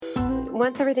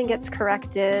once everything gets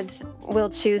corrected, we'll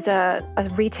choose a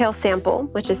retail sample,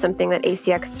 which is something that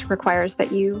ACX requires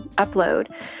that you upload.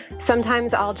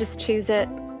 Sometimes I'll just choose it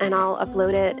and I'll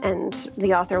upload it and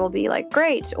the author will be like,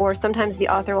 great. Or sometimes the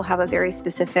author will have a very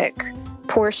specific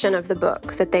portion of the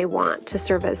book that they want to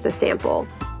serve as the sample.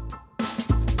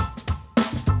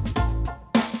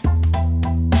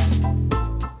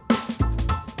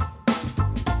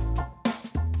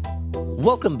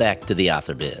 Welcome back to The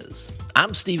Author Biz.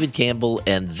 I'm Stephen Campbell,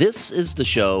 and this is the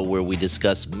show where we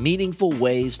discuss meaningful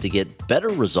ways to get better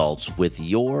results with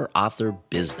your author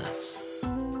business.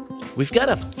 We've got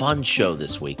a fun show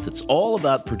this week that's all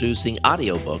about producing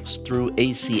audiobooks through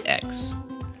ACX.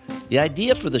 The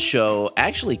idea for the show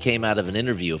actually came out of an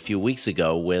interview a few weeks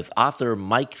ago with author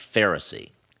Mike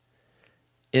Ferrisy.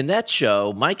 In that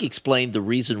show, Mike explained the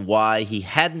reason why he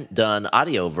hadn't done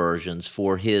audio versions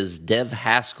for his Dev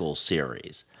Haskell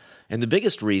series, and the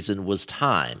biggest reason was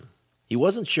time. He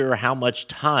wasn't sure how much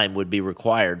time would be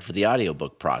required for the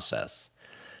audiobook process.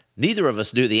 Neither of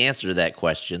us knew the answer to that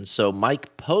question, so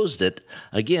Mike posed it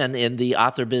again in the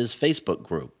Author Biz Facebook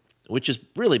group, which is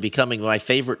really becoming my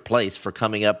favorite place for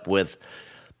coming up with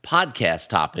podcast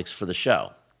topics for the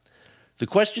show. The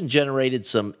question generated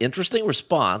some interesting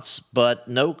response, but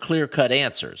no clear-cut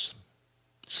answers.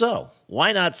 So,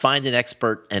 why not find an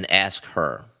expert and ask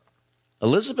her?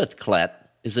 Elizabeth Klett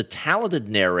is a talented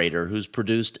narrator who's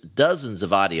produced dozens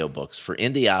of audiobooks for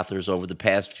indie authors over the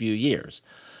past few years,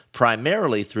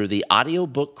 primarily through the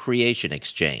Audiobook Creation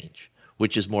Exchange,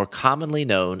 which is more commonly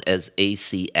known as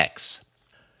ACX.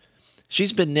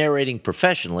 She's been narrating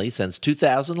professionally since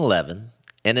 2011,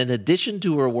 and in addition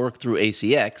to her work through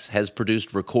ACX, has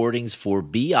produced recordings for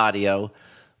B Audio,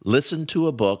 Listen to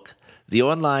a Book, The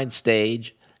Online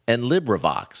Stage, and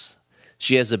LibriVox.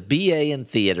 She has a BA in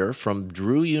theater from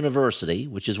Drew University,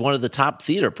 which is one of the top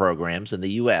theater programs in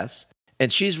the U.S.,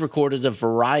 and she's recorded a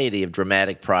variety of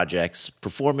dramatic projects,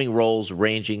 performing roles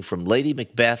ranging from Lady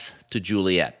Macbeth to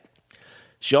Juliet.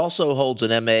 She also holds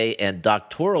an MA and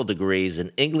doctoral degrees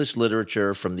in English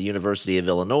literature from the University of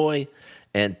Illinois,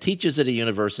 and teaches at a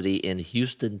university in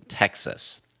Houston,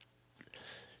 Texas.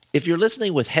 If you're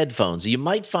listening with headphones, you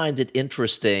might find it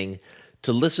interesting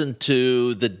to listen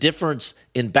to the difference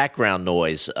in background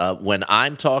noise when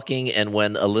I'm talking and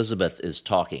when Elizabeth is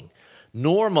talking.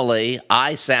 Normally,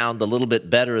 I sound a little bit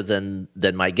better than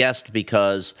my guest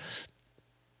because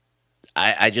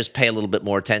I just pay a little bit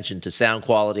more attention to sound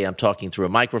quality. I'm talking through a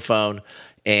microphone,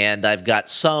 and I've got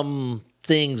some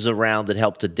things around that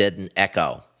help to deaden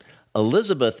echo.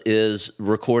 Elizabeth is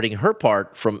recording her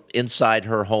part from inside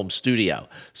her home studio.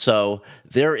 So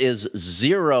there is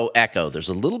zero echo. There's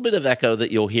a little bit of echo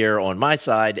that you'll hear on my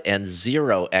side and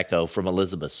zero echo from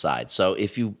Elizabeth's side. So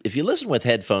if you listen with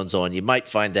headphones on, you might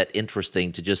find that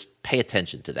interesting to just pay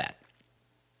attention to that.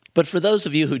 But for those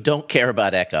of you who don't care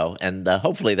about echo, and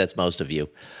hopefully that's most of you,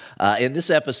 in this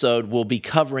episode, we'll be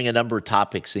covering a number of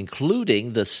topics,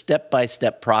 including the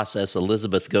step-by-step process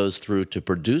Elizabeth goes through to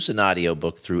produce an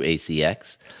audiobook through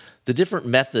ACX, the different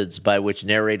methods by which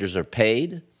narrators are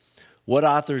paid, what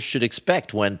authors should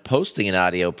expect when posting an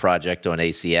audio project on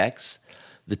ACX,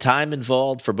 the time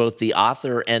involved for both the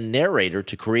author and narrator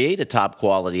to create a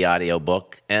top-quality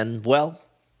audiobook, and, well,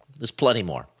 there's plenty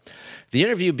more. The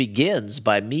interview begins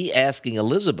by me asking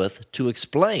Elizabeth to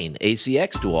explain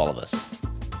ACX to all of us.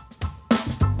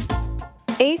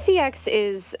 ACX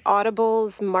is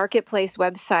Audible's marketplace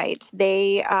website.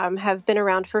 They have been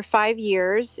around for 5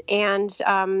 years, and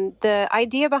the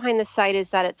idea behind the site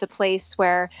is that it's a place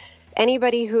where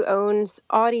anybody who owns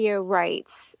audio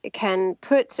rights can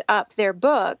put up their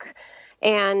book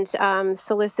and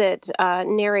solicit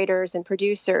narrators and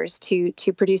producers to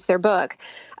produce their book.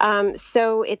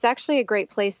 So it's actually a great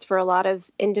place for a lot of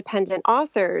independent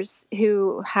authors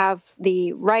who have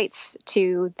the rights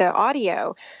to the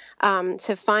audio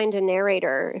to find a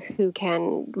narrator who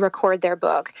can record their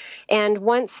book. And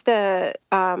once the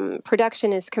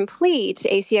production is complete,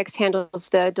 ACX handles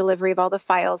the delivery of all the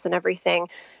files and everything.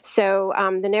 So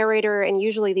the narrator and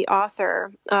usually the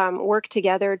author work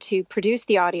together to produce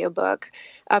the audiobook,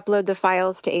 upload the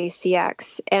files to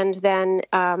ACX, and then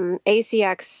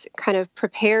ACX kind of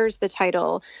prepares the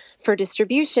title for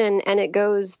distribution, and it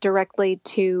goes directly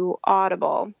to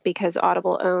Audible because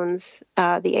Audible owns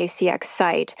the ACX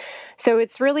site. So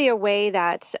it's really a way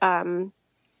that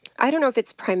I don't know if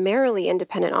it's primarily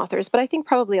independent authors, but I think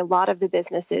probably a lot of the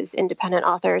businesses, independent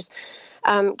authors,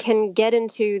 can get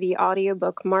into the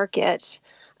audiobook market.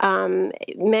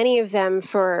 Many of them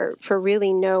for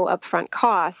really no upfront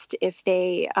cost if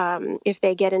they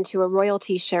get into a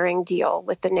royalty sharing deal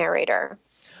with the narrator.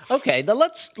 Okay, now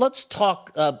let's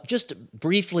talk just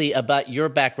briefly about your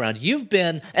background. You've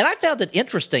been, and I found it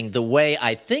interesting the way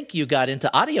I think you got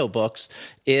into audiobooks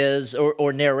is,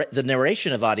 the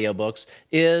narration of audiobooks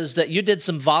is that you did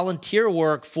some volunteer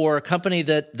work for a company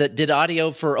that did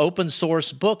audio for open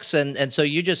source books, and so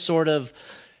you just sort of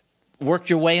worked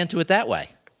your way into it that way.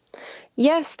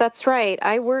 Yes, that's right.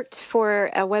 I worked for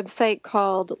a website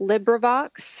called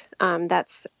LibriVox.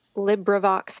 That's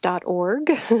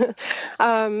LibriVox.org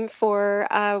for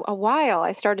a while.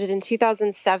 I started in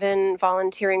 2007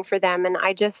 volunteering for them, and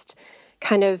I just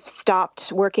kind of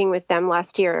stopped working with them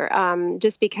last year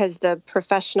just because the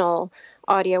professional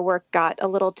audio work got a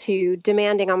little too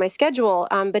demanding on my schedule.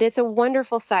 But it's a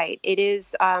wonderful site. It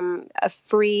is a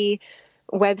free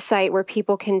website where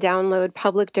people can download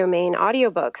public domain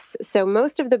audiobooks. So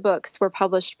most of the books were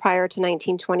published prior to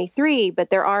 1923, but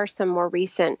there are some more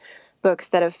recent books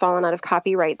that have fallen out of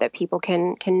copyright that people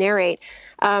can narrate.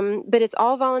 But it's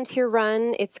all volunteer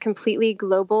run. It's completely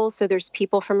global. So there's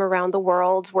people from around the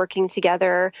world working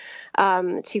together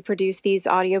to produce these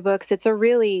audiobooks. It's a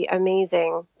really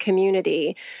amazing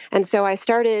community. And so I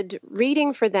started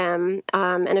reading for them,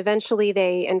 and eventually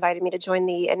they invited me to join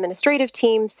the administrative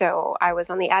team. So I was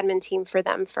on the admin team for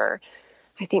them for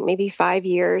I think maybe 5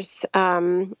 years.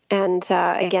 Again,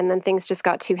 then things just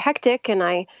got too hectic and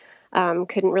I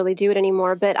couldn't really do it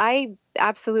anymore. But I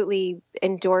absolutely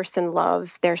endorse and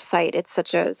love their site. It's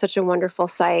such a wonderful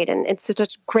site, and it's such a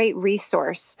great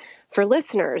resource for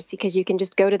listeners because you can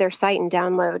just go to their site and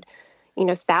download,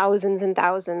 thousands and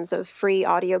thousands of free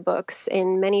audiobooks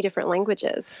in many different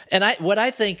languages. And what I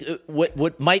think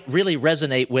what might really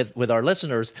resonate with our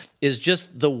listeners is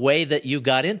just the way that you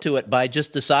got into it by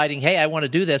just deciding, hey, I want to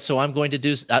do this, so I'm going to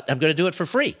do it for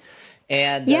free.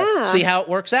 And see how it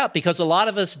works out, because a lot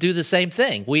of us do the same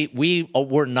thing. We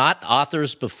were not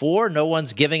authors before. No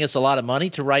one's giving us a lot of money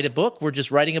to write a book. We're just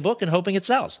writing a book and hoping it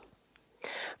sells.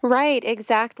 Right,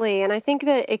 exactly. And I think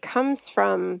that it comes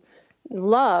from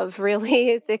love,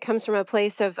 really. It comes from a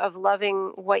place of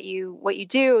loving what you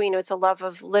do. It's a love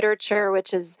of literature,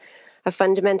 which is a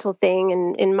fundamental thing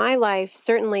in my life.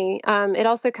 Certainly, it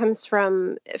also comes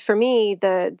from, for me,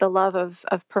 the love of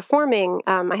performing.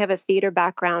 I have a theater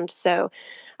background, so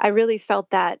I really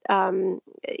felt that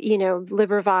LibriVox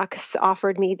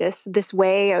offered me this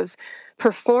way of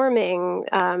performing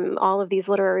all of these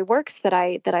literary works that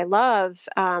I love,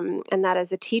 and that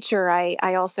as a teacher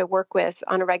I also work with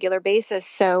on a regular basis.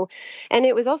 So, and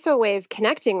it was also a way of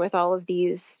connecting with all of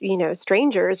these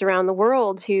strangers around the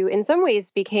world who in some ways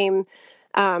became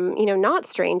not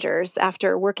strangers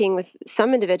after working with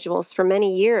some individuals for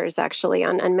many years, actually,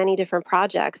 on many different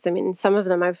projects. I mean, some of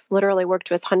them I've literally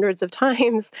worked with hundreds of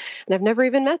times, and I've never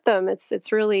even met them.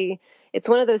 It's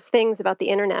one of those things about the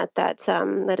internet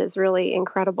that is really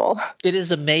incredible. It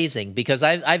is amazing because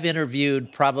I've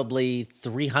interviewed probably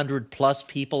 300 plus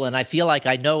people, and I feel like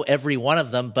I know every one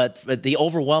of them, but the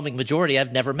overwhelming majority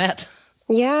I've never met.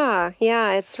 Yeah.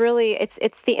 It's really,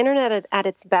 it's the internet at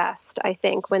its best, I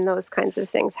think, when those kinds of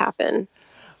things happen.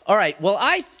 All right. Well,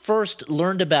 I first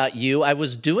learned about you. I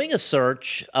was doing a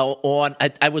search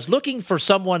I was looking for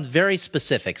someone very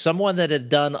specific, someone that had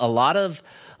done a lot of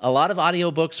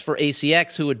audiobooks for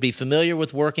ACX, who would be familiar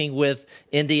with working with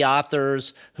indie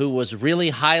authors, who was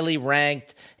really highly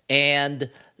ranked. And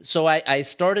so I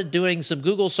started doing some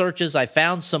Google searches. I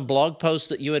found some blog posts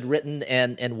that you had written,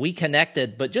 and we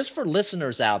connected. But just for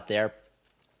listeners out there,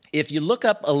 if you look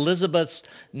up Elizabeth's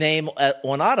name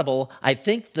on Audible, I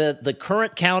think the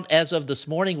current count as of this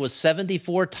morning was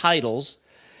 74 titles.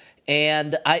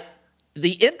 And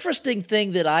the interesting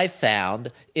thing that I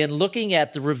found in looking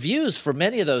at the reviews for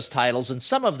many of those titles, and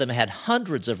some of them had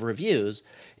hundreds of reviews,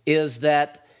 is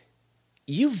that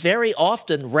you very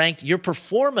often ranked your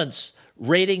performance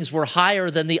ratings were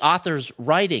higher than the author's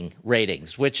writing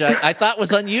ratings, which I thought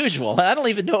was unusual. I don't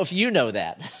even know if you know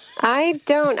that. I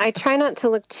don't. I try not to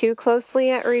look too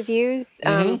closely at reviews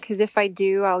because if I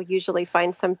do, I'll usually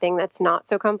find something that's not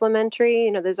so complimentary.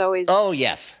 There's always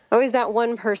always that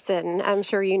one person. I'm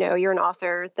sure you're an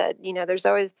author that there's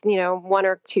always one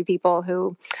or two people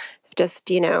who just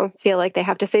feel like they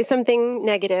have to say something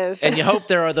negative. And you hope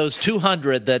there are those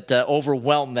 200 that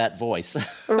overwhelm that voice.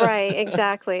 Right,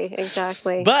 exactly.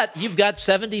 But you've got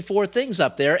 74 things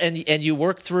up there, and you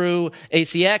work through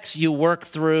ACX, you work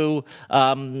through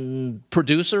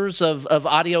producers of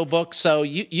audiobooks, so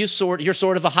you're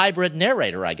sort of a hybrid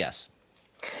narrator, I guess.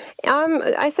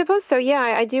 I suppose so. Yeah,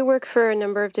 I do work for a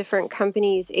number of different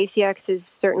companies. ACX is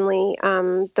certainly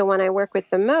the one I work with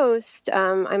the most.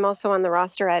 I'm also on the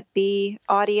roster at B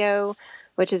Audio,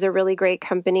 which is a really great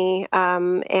company.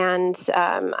 I'm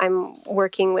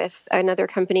working with another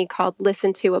company called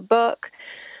Listen to a Book.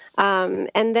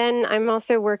 And then I'm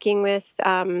also working with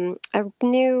a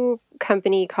new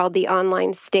company called the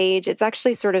Online Stage. It's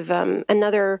actually sort of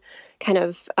another kind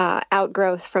of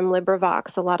outgrowth from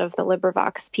LibriVox. A lot of the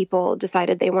LibriVox people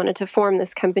decided they wanted to form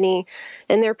this company,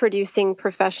 and they're producing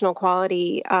professional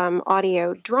quality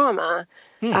audio drama.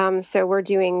 So we're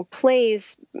doing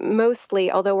plays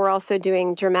mostly, although we're also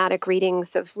doing dramatic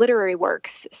readings of literary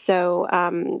works.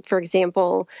 So, for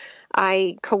example,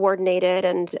 I coordinated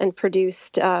and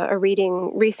produced a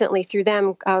reading recently through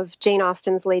them of Jane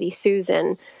Austen's Lady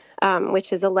Susan,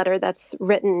 which is a letter that's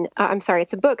written,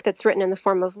 it's a book that's written in the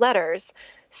form of letters.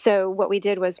 So what we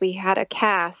did was we had a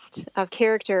cast of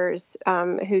characters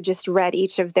who just read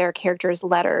each of their characters'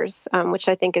 letters, which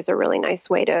I think is a really nice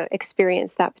way to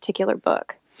experience that particular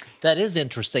book. That is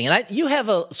interesting. And you have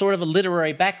a sort of a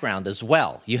literary background as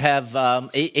well. You have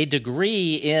a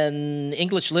degree in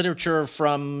English literature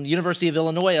from University of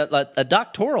Illinois, a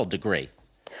doctoral degree.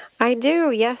 I do,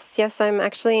 yes. I'm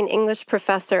actually an English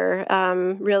professor.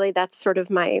 Really, that's sort of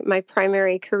my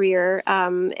primary career,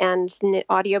 and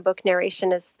audiobook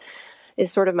narration is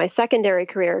sort of my secondary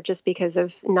career, just because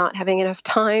of not having enough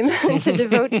time to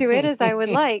devote to it as I would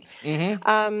like.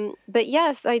 Mm-hmm. But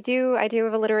yes, I do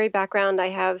have a literary background. I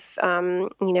have,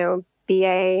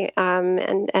 BA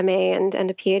and MA and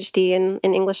a PhD in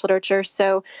English literature.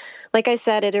 So, like I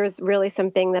said, it is really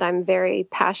something that I'm very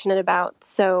passionate about.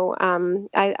 So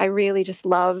I really just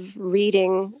love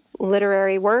reading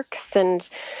literary works and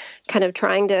kind of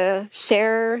trying to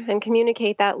share and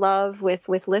communicate that love with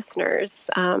listeners,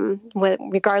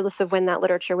 regardless of when that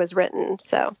literature was written.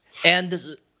 So, and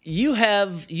you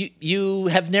have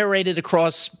narrated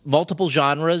across multiple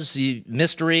genres,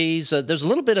 mysteries. There's a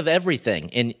little bit of everything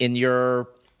in your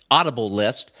Audible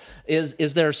list.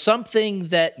 Is there something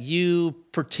that you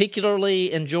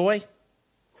particularly enjoy?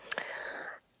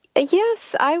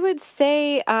 Yes, I would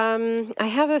say I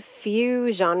have a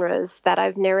few genres that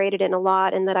I've narrated in a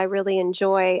lot and that I really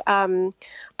enjoy.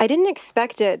 I didn't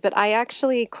expect it, but I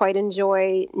actually quite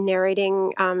enjoy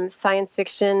narrating science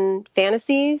fiction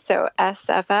fantasy, so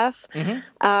SFF,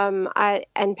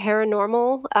 and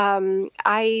paranormal.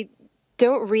 I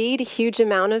don't read a huge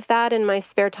amount of that in my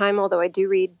spare time, although I do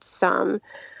read some.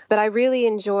 But I really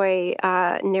enjoy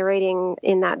narrating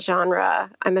in that genre.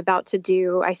 I'm about to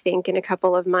do, I think, in a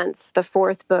couple of months, the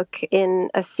 4th book in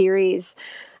a series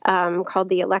called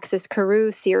the Alexis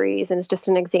Carew series. And it's just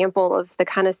an example of the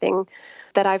kind of thing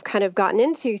that I've kind of gotten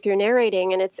into through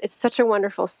narrating. And it's such a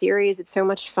wonderful series. It's so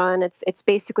much fun. It's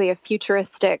basically a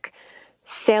futuristic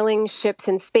sailing ships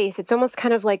in space. It's almost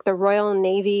kind of like the Royal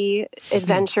Navy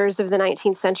adventures of the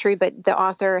 19th century, but the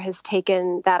author has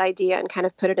taken that idea and kind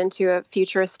of put it into a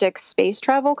futuristic space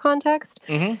travel context.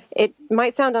 Mm-hmm. It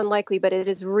might sound unlikely, but it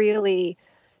is really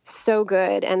so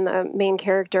good. And the main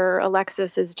character,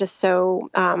 Alexis, is just so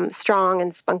strong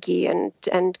and spunky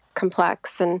and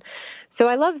complex. And so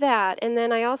I love that. And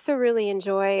then I also really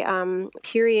enjoy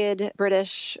period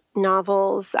British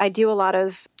novels. I do a lot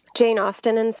of Jane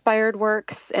Austen-inspired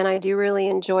works, and I do really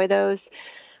enjoy those.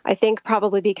 I think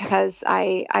probably because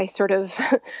I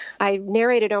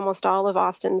narrated almost all of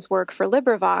Austen's work for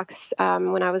LibriVox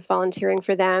when I was volunteering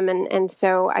for them, and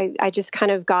so I just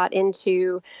kind of got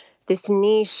into this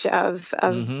niche of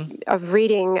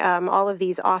reading all of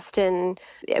these Austen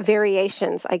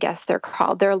variations, I guess they're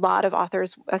called. There are a lot of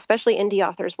authors, especially indie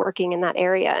authors, working in that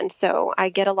area, and so I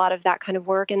get a lot of that kind of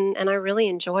work, and I really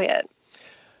enjoy it.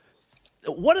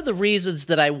 One of the reasons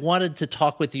that I wanted to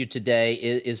talk with you today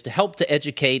is to help to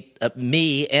educate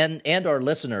me and our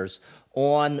listeners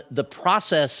on the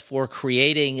process for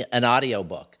creating an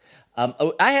audiobook.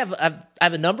 I have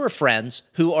a number of friends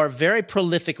who are very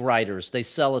prolific writers. They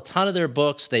sell a ton of their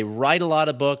books. They write a lot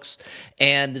of books,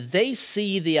 and they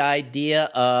see the idea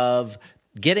of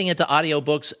getting into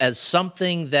audiobooks as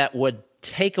something that would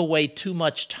take away too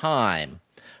much time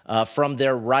from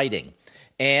their writing.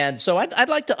 And so I'd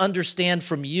like to understand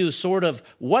from you sort of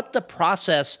what the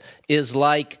process is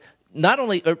like,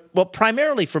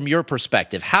 primarily from your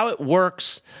perspective, how it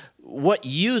works, what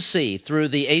you see through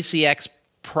the ACX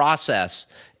process,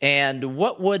 and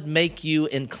what would make you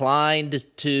inclined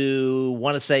to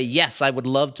want to say, yes, I would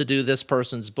love to do this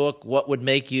person's book. What would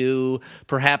make you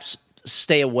perhaps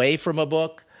stay away from a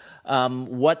book?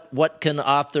 What can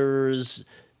authors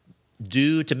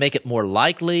do to make it more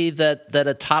likely that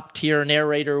a top-tier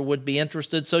narrator would be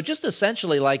interested? So just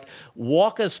essentially,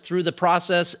 walk us through the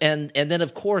process, and then,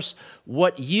 of course,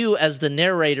 what you as the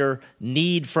narrator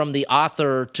need from the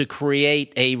author to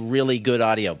create a really good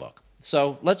audiobook.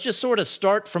 So let's just sort of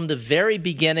start from the very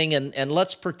beginning, and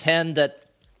let's pretend that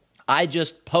I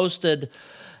just posted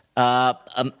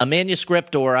a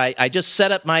manuscript, or I just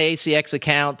set up my ACX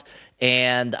account,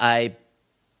 and I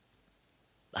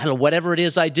don't know, whatever it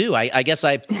is I do. I guess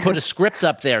I put a script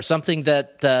up there, something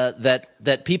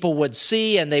that people would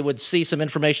see, and they would see some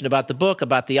information about the book,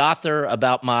 about the author,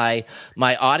 about my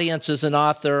audience as an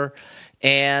author,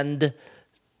 and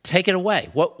take it away.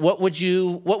 What would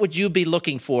you be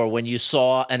looking for when you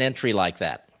saw an entry like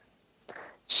that?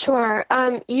 Sure.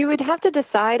 You would have to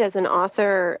decide as an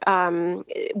author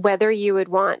whether you would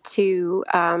want to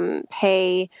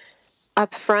pay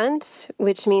upfront,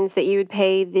 which means that you would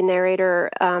pay the narrator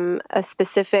a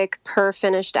specific per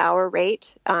finished hour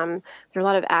rate. There are a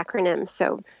lot of acronyms,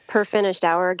 so per finished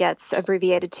hour gets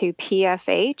abbreviated to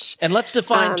PFH. And let's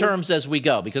define terms as we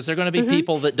go, because there are going to be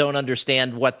people that don't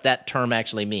understand what that term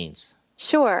actually means.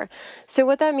 Sure. So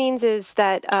what that means is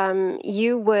that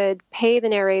you would pay the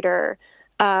narrator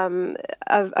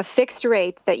a fixed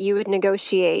rate that you would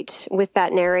negotiate with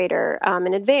that narrator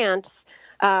in advance,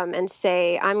 and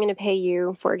say, I'm going to pay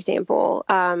you, for example,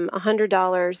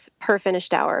 $100 per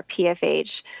finished hour,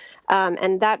 PFH.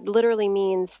 And that literally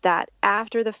means that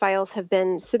after the files have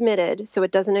been submitted, so it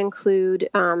doesn't include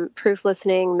proof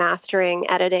listening,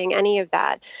 mastering, editing, any of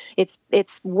that. It's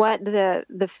what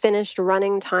the finished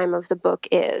running time of the book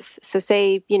is. So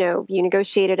say, you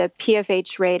negotiated a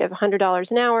PFH rate of $100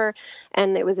 an hour,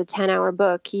 and it was a 10-hour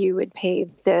book, you would pay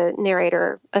the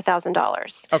narrator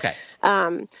 $1,000. Okay.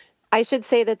 I should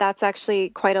say that that's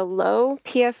actually quite a low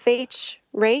PFH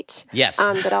rate. Yes.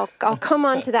 But I'll come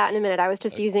on to that in a minute. I was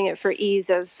just using it for ease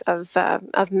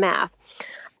of math.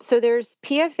 So there's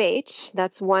PFH.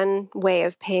 That's one way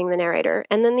of paying the narrator.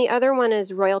 And then the other one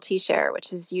is royalty share,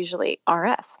 which is usually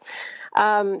RS.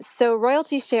 So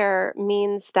royalty share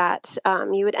means that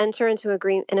you would enter into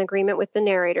an agreement with the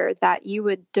narrator that you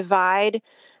would divide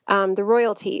the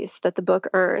royalties that the book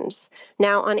earns.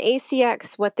 Now, on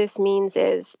ACX, what this means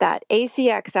is that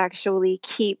ACX actually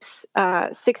keeps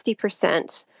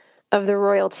 60% of the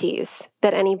royalties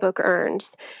that any book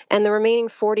earns, and the remaining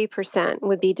 40%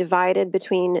 would be divided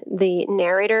between the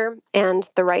narrator and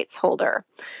the rights holder.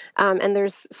 And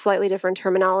there's slightly different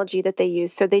terminology that they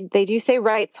use. So they do say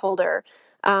rights holder,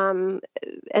 and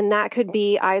that could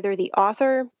be either the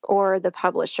author or the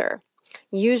publisher.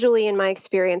 Usually, in my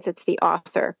experience, it's the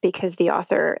author, because the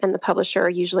author and the publisher are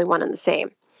usually one and the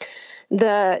same.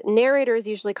 The narrator is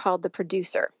usually called the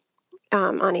producer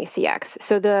on ACX.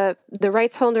 So the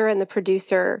rights holder and the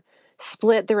producer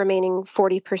split the remaining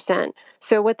 40%.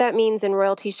 So what that means in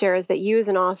royalty share is that you as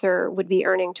an author would be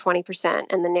earning 20%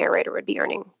 and the narrator would be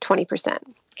earning 20%.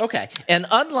 Okay. And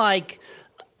unlike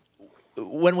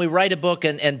when we write a book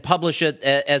and publish it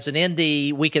as an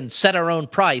indie, we can set our own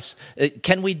price.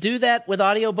 Can we do that with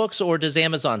audiobooks, or does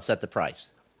Amazon set the price?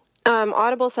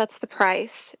 Audible sets the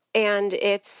price, and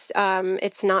it's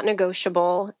not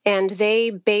negotiable, and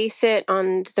they base it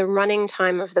on the running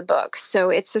time of the book. So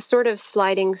it's a sort of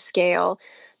sliding scale.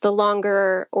 The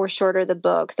longer or shorter the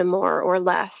book, the more or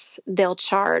less they'll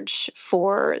charge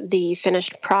for the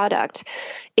finished product.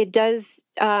 It does.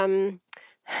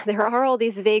 There are all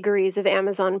these vagaries of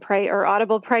Amazon or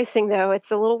Audible pricing, though.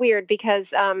 It's a little weird because,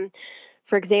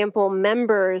 for example,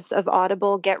 members of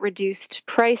Audible get reduced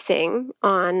pricing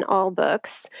on all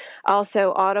books.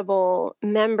 Also, Audible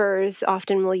members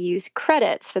often will use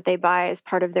credits that they buy as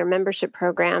part of their membership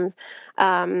programs,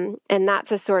 and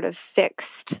that's a sort of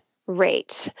fixed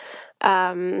rate.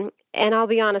 And I'll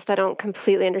be honest, I don't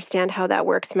completely understand how that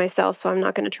works myself, so I'm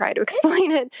not going to try to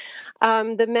explain it.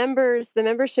 The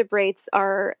membership rates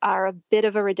are a bit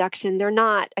of a reduction. They're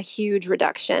not a huge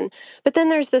reduction. But then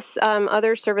there's this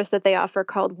other service that they offer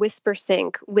called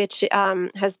WhisperSync, which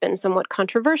has been somewhat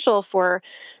controversial for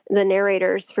the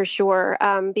narrators, for sure,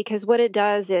 because what it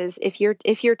does is if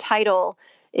your title,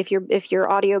 if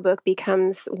your audiobook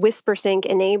becomes WhisperSync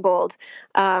enabled,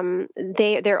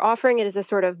 they're offering it as a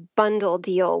sort of bundle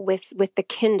deal with the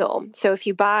Kindle. So if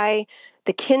you buy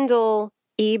the Kindle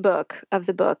ebook of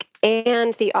the book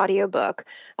and the audiobook,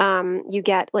 you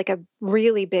get like a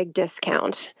really big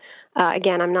discount.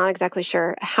 Again, I'm not exactly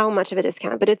sure how much of a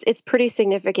discount, but it's pretty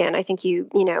significant. I think you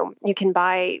can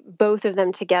buy both of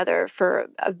them together for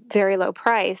a very low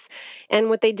price. And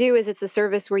what they do is it's a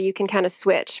service where you can kind of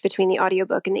switch between the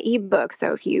audiobook and the ebook.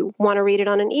 So if you want to read it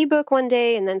on an ebook one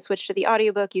day and then switch to the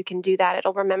audiobook, you can do that.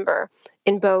 It'll remember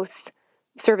in both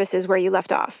services where you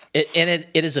left off. It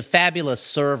is a fabulous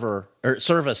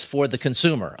service for the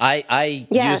consumer. I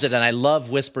Yes. use it, and I love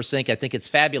WhisperSync. I think it's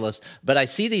fabulous. But I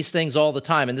see these things all the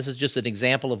time, and this is just an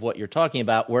example of what you're talking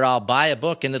about, where I'll buy a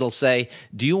book and it'll say,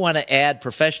 do you want to add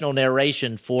professional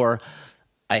narration for,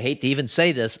 I hate to even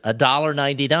say this,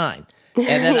 $1.99? And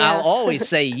then Yeah. I'll always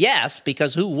say yes,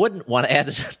 because who wouldn't want to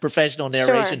add professional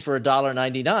narration for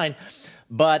 $1.99?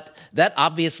 But that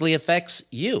obviously affects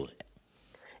you.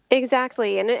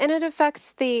 Exactly. And it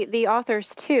affects the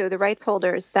authors too, the rights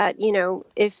holders, that,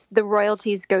 if the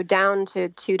royalties go down to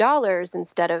 $2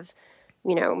 instead of,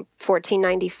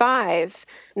 $14.95,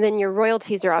 then your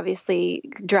royalties are obviously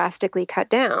drastically cut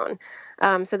down.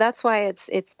 So that's why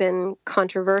it's been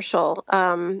controversial,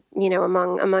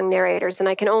 among narrators, and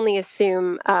I can only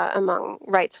assume among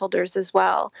rights holders as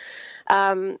well.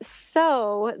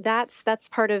 So that's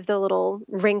part of the little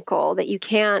wrinkle, that you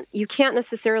can't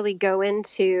necessarily go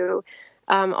into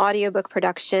audiobook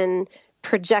production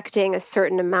projecting a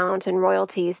certain amount in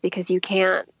royalties, because you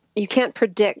can't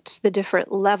predict the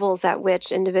different levels at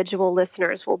which individual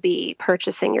listeners will be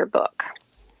purchasing your book.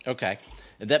 Okay.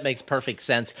 That makes perfect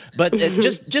sense. But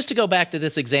just to go back to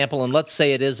this example, and let's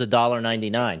say it is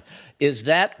 $1.99, is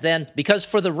that then, because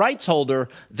for the rights holder,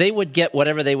 they would get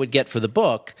whatever they would get for the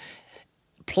book,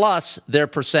 plus their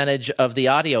percentage of the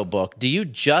audiobook. Do you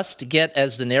just get,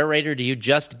 as the narrator, do you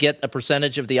just get a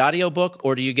percentage of the audiobook,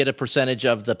 or do you get a percentage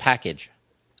of the package?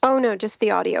 Oh, no, just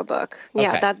the audiobook.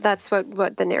 Yeah, Okay. that's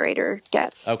what the narrator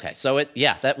gets. Okay, so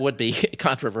that would be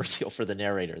controversial for the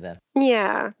narrator then.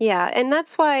 Yeah. And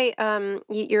that's why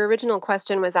your original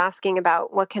question was asking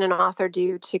about what can an author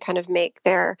do to kind of make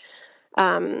their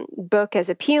book as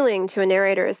appealing to a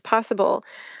narrator as possible.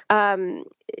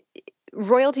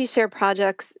 Royalty share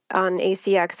projects on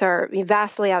ACX are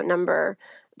vastly outnumber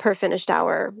per finished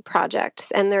hour projects,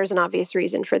 and there's an obvious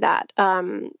reason for that.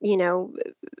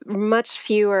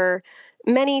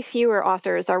 Many fewer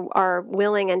authors are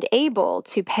willing and able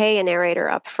to pay a narrator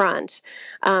up front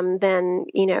than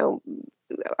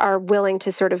are willing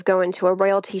to sort of go into a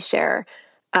royalty share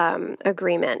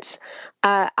agreement.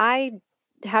 I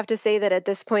have to say that at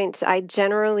this point, I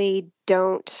generally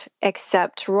don't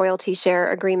accept royalty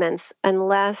share agreements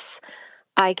unless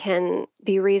I can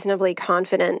be reasonably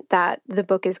confident that the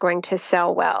book is going to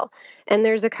sell well. And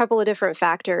there's a couple of different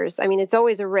factors. I mean, it's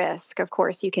always a risk. Of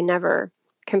course, you can never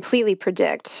completely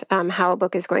predict how a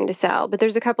book is going to sell, but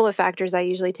there's a couple of factors I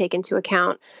usually take into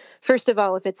account. First of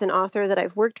all, if it's an author that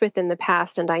I've worked with in the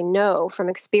past and I know from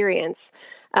experience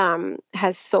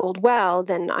has sold well,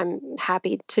 then I'm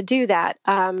happy to do that.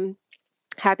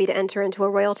 Happy to enter into a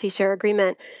royalty share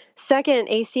agreement. Second,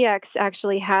 ACX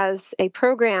actually has a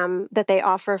program that they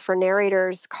offer for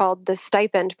narrators called the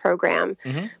stipend program,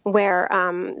 where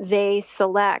they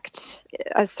select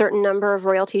a certain number of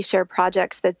royalty share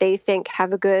projects that they think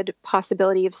have a good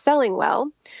possibility of selling well.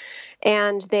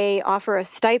 And they offer a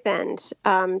stipend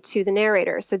to the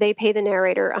narrator. So they pay the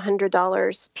narrator $100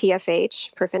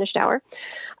 PFH, per finished hour,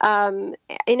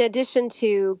 in addition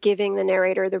to giving the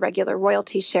narrator the regular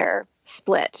royalty share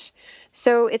split.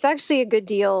 So it's actually a good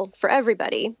deal for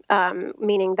everybody,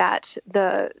 meaning that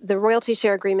the royalty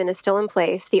share agreement is still in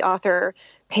place. The author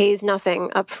pays nothing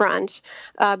up front,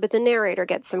 but the narrator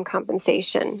gets some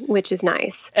compensation, which is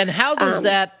nice. And how does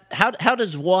how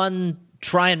does one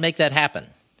try and make that happen?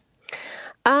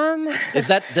 Does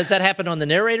that happen on the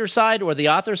narrator side or the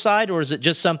author side, or is it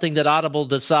just something that Audible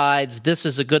decides this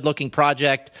is a good-looking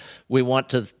project, we want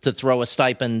to throw a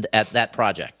stipend at that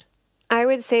project? I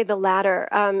would say the latter.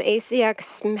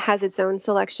 ACX has its own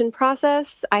selection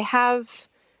process. I have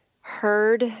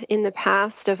heard in the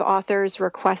past of authors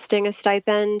requesting a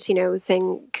stipend,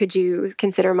 saying, could you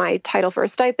consider my title for a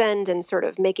stipend, and sort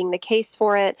of making the case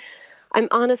for it. I'm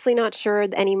honestly not sure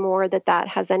anymore that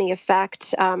has any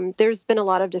effect. There's been a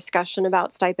lot of discussion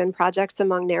about stipend projects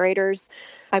among narrators.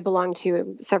 I belong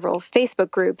to several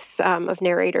Facebook groups of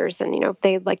narrators, and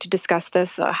they like to discuss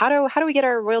this. How do we get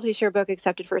our royalty share book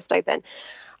accepted for a stipend?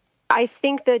 I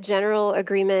think the general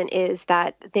agreement is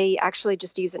that they actually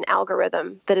just use an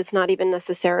algorithm, that it's not even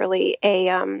necessarily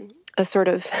a sort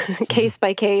of case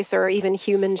by case or even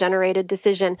human generated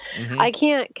decision. I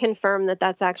can't confirm that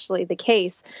that's actually the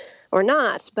case or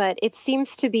not, but it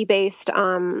seems to be based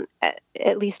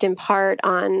at least in part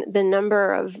on the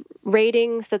number of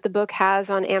ratings that the book has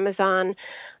on Amazon,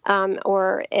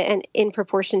 and in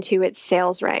proportion to its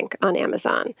sales rank on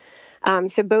Amazon.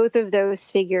 So both of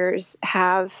those figures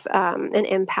have an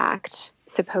impact,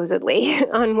 supposedly,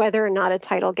 on whether or not a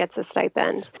title gets a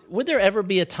stipend. Would there ever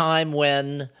be a time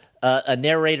when a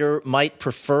narrator might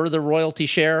prefer the royalty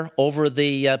share over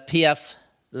the PF,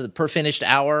 the per finished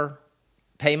hour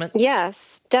payment?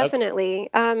 Yes, definitely.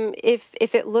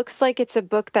 If it looks like it's a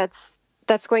book that's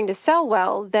going to sell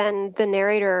well, then the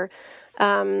narrator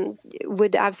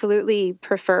would absolutely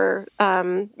prefer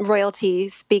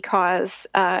royalties because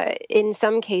in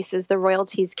some cases the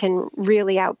royalties can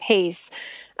really outpace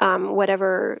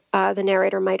whatever the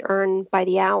narrator might earn by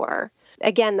the hour.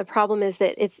 Again, the problem is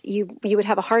that you would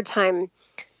have a hard time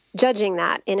judging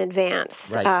that in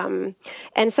advance. Right.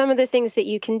 And some of the things that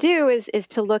you can do is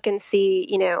to look and see,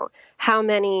 how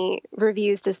many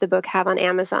reviews does the book have on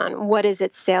Amazon? What is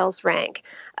its sales rank?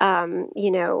 How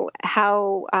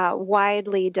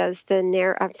widely does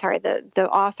the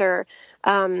author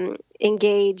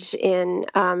engage in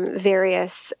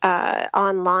various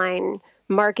online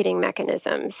marketing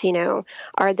mechanisms?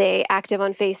 Are they active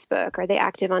on Facebook? Are they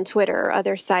active on Twitter or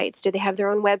other sites? Do they have their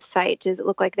own website? Does it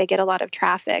look like they get a lot of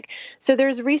traffic? So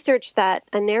there's research that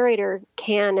a narrator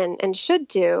can and should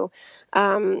do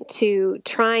to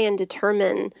try and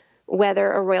determine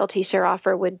whether a royalty share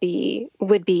offer would be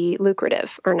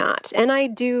lucrative or not. And I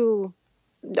do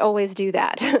always do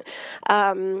that.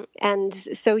 And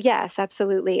so, yes,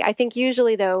 absolutely. I think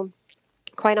usually, though,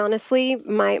 quite honestly,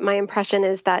 my impression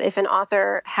is that if an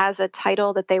author has a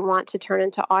title that they want to turn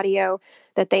into audio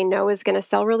that they know is going to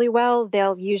sell really well,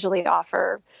 they'll usually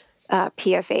offer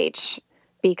PFH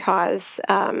because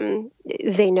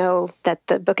they know that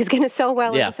the book is going to sell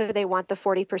well, and so they want the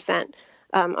 40%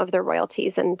 of their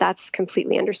royalties, and that's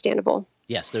completely understandable.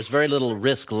 Yes, there's very little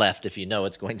risk left if you know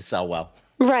it's going to sell well.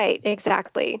 Right,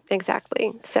 exactly.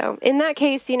 So in that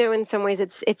case, in some ways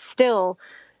it's still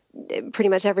pretty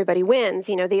much everybody wins.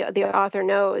 The author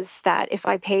knows that if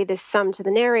I pay this sum to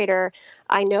the narrator,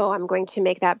 I know I'm going to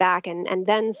make that back and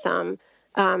then some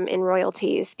in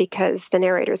royalties because the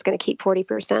narrator is going to keep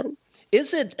 40%.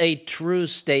 Is it a true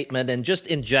statement, and just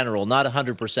in general, not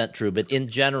 100% true, but in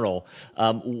general,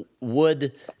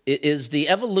 is the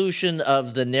evolution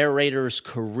of the narrator's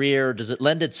career, does it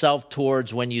lend itself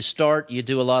towards when you start, you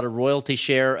do a lot of royalty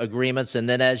share agreements, and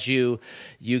then as you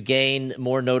gain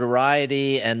more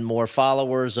notoriety and more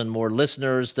followers and more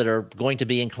listeners that are going to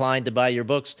be inclined to buy your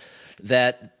books,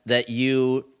 that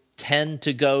you tend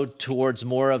to go towards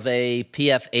more of a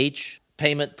PFH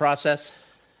payment process?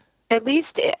 At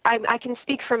least I can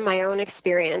speak from my own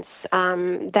experience.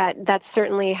 That's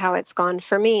certainly how it's gone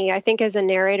for me. I think as a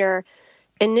narrator,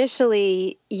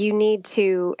 initially you need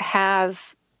to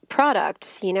have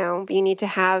product. You need to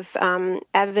have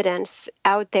evidence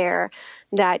out there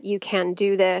that you can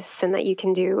do this and that you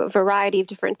can do a variety of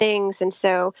different things. And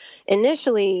so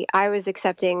initially, I was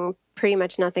accepting pretty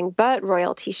much nothing but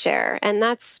royalty share, and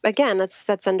that's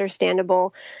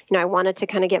understandable. I wanted to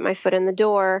kind of get my foot in the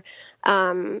door.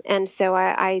 And so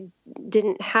I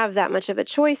didn't have that much of a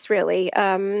choice, really.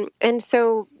 And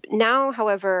so now,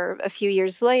 however, a few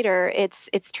years later, it's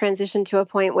transitioned to a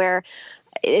point where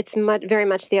it's very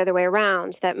much the other way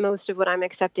around, that most of what I'm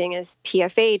accepting is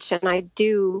PFH, and I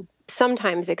do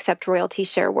sometimes accept royalty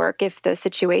share work if the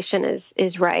situation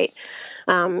is right.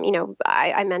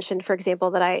 I mentioned, for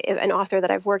example, that an author that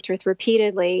I've worked with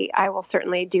repeatedly, I will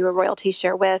certainly do a royalty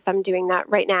share with. I'm doing that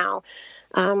right now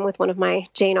with one of my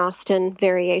Jane Austen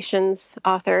variations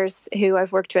authors who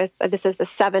I've worked with. This is the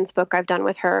 7th book I've done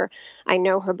with her. I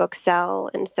know her books sell,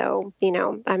 and so,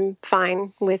 I'm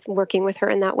fine with working with her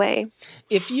in that way.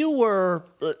 If you were,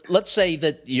 let's say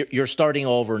that you're starting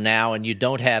over now and you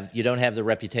don't have the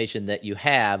reputation that you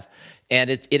have, and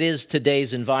it is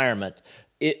today's environment.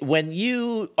 When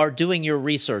you are doing your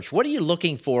research, what are you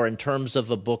looking for in terms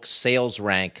of a book's sales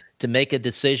rank to make a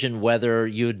decision whether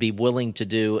you would be willing to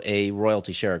do a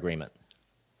royalty share agreement?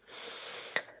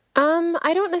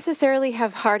 I don't necessarily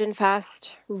have hard and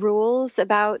fast rules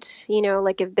about,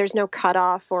 like if there's no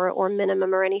cutoff or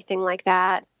minimum or anything like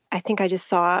that. I think I just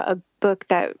saw a book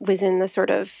that was in the sort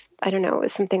of, I don't know, it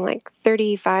was something like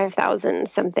 35,000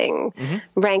 something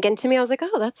rank. And to me, I was like,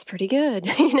 oh, that's pretty good.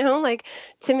 Like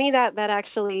to me, that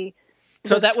actually.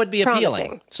 So that would be promising.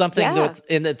 Appealing. Something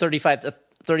in the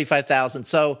 35,000.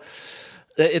 So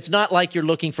it's not like you're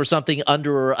looking for something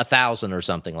under 1,000 or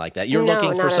something like that. You're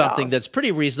looking for something that's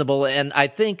pretty reasonable. And I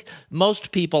think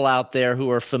most people out there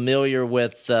who are familiar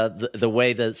with the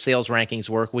way the sales rankings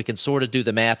work, we can sort of do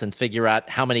the math and figure out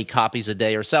how many copies a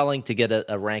day are selling to get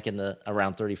a rank in the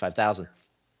around 35,000.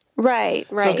 Right.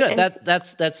 So good.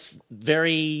 That's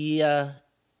very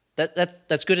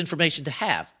that's good information to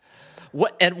have.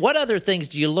 What other things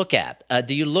do you look at?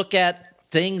 Do you look at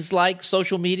things like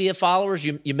social media followers?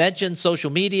 You mentioned social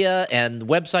media and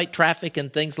website traffic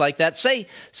and things like that. Say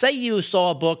you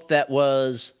saw a book that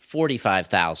was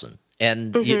 45,000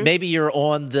 And maybe you're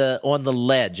on the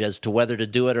ledge as to whether to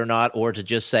do it or not, or to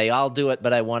just say, I'll do it,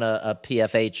 but I want a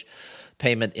PFH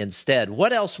payment instead.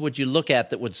 What else would you look at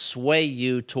that would sway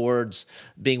you towards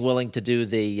being willing to do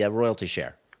the royalty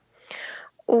share?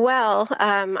 Well,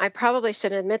 I probably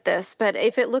shouldn't admit this, but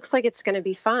if it looks like it's going to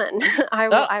be fun,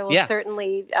 I will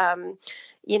certainly,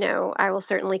 I will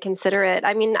certainly consider it.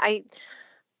 I mean,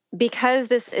 because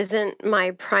this isn't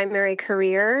my primary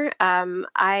career,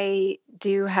 I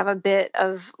do have a bit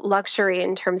of luxury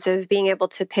in terms of being able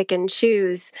to pick and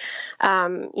choose,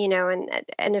 and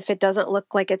if it doesn't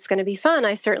look like it's going to be fun,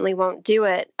 I certainly won't do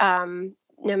it, no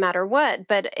matter what.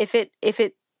 But if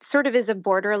it sort of is a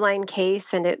borderline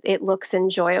case and it looks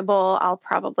enjoyable, I'll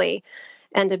probably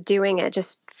end up doing it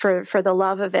just for the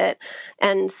love of it.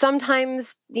 And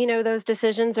sometimes, those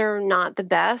decisions are not the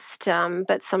best,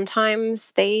 but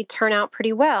sometimes they turn out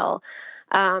pretty well.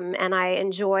 And I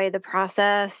enjoy the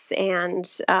process, and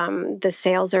the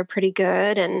sales are pretty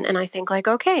good. And I think like,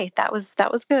 okay, that was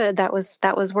good. That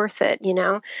was worth it.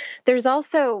 There's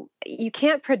also, you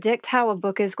can't predict how a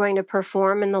book is going to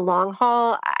perform in the long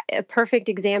haul. A perfect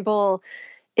example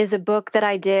is a book that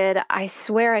I did. I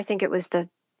swear, I think it was the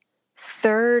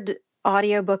third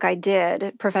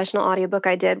professional audiobook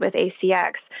I did with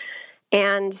ACX.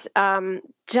 And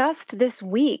just this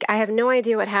week, I have no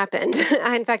idea what happened.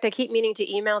 In fact, I keep meaning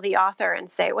to email the author and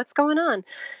say, what's going on?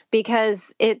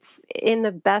 Because it's in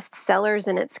the best sellers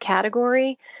in its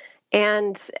category.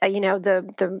 And,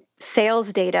 the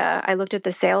sales data, I looked at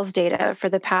the sales data for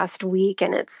the past week,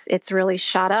 and it's really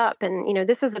shot up. And,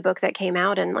 this is a book that came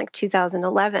out in like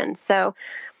 2011. So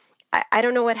I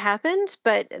don't know what happened,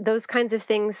 but those kinds of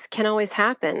things can always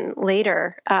happen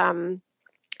later. And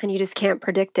you just can't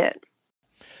predict it.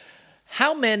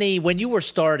 When you were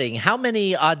starting, how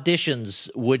many auditions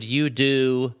would you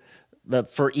do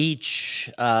for each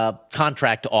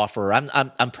contract offer?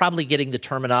 I'm probably getting the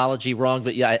terminology wrong,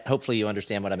 but yeah, hopefully you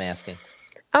understand what I'm asking.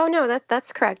 Oh, no,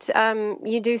 that's correct.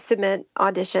 You do submit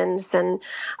auditions, and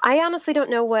I honestly don't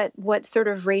know what sort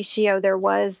of ratio there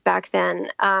was back then.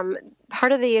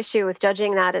 Part of the issue with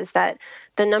judging that is that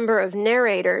the number of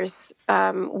narrators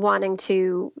wanting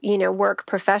to, work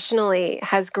professionally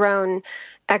has grown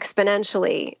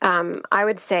exponentially. I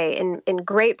would say in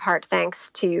great part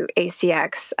thanks to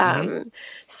ACX.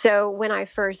 So when I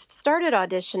first started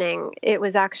auditioning, it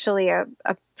was actually a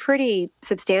pretty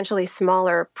substantially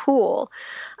smaller pool.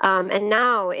 And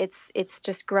now it's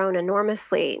just grown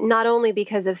enormously, not only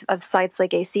because of sites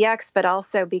like ACX, but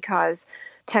also because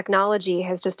technology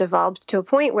has just evolved to a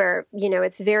point where,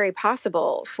 it's very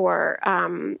possible for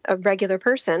a regular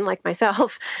person like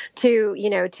myself to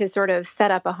sort of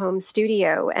set up a home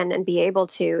studio and be able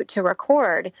to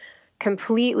record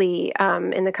completely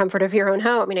in the comfort of your own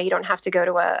home. You don't have to go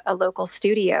to a local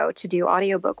studio to do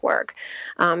audiobook work.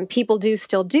 People do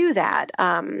still do that,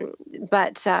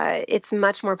 but it's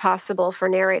much more possible for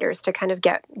narrators to kind of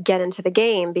get into the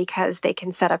game because they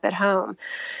can set up at home.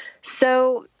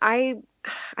 So I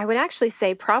would actually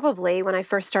say probably when I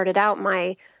first started out,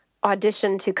 my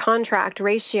audition to contract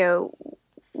ratio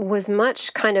was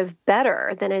much kind of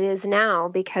better than it is now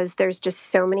because there's just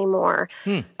so many more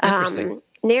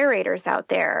narrators out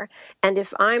there. And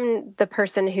if I'm the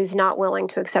person who's not willing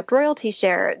to accept royalty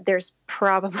share, there's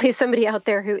probably somebody out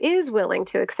there who is willing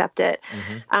to accept it.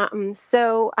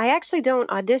 So I actually don't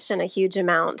audition a huge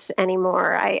amount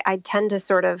anymore. I tend to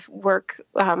sort of work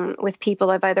with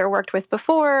people I've either worked with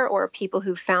before or people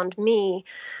who found me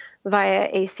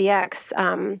via ACX.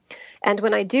 And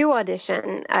when I do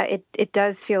audition, it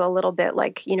does feel a little bit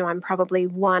like, I'm probably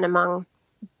one among,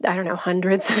 I don't know,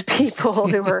 hundreds of people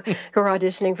who are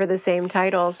auditioning for the same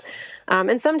titles.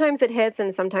 And sometimes it hits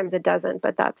and sometimes it doesn't,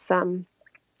 but that's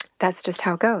just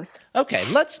how it goes. Okay,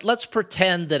 let's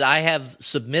pretend that I have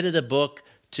submitted a book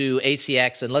to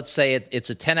ACX, and let's say it's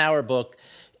a 10-hour book,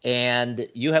 and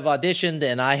you have auditioned,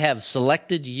 and I have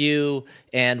selected you,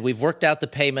 and we've worked out the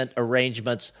payment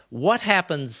arrangements. What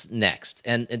happens next?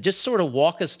 And just sort of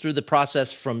walk us through the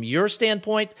process from your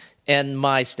standpoint and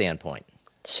my standpoint.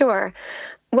 Sure.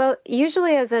 Well,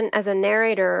 usually as a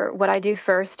narrator, what I do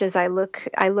first is I look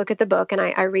at the book and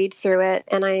I read through it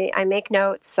and I make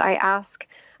notes. I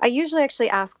usually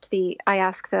actually ask the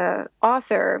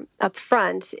author up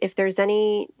front if there's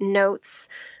any notes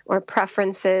or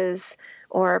preferences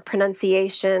or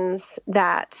pronunciations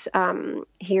that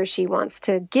he or she wants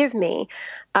to give me.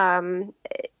 And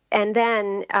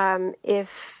then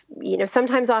if,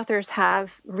 sometimes authors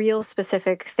have real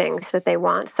specific things that they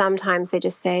want. Sometimes they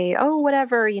just say, oh,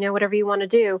 whatever you want to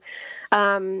do.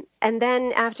 And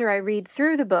then after I read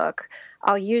through the book,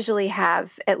 I'll usually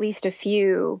have at least a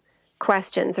few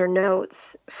questions or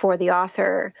notes for the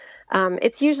author,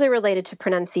 it's usually related to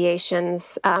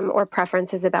pronunciations or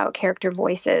preferences about character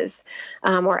voices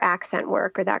or accent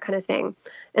work or that kind of thing.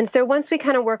 And so once we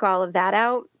kind of work all of that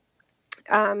out,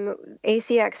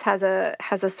 ACX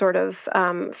has a sort of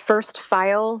first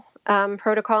file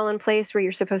protocol in place where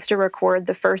you're supposed to record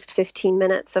the first 15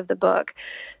 minutes of the book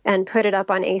and put it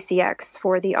up on ACX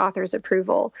for the author's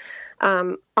approval.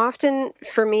 Often,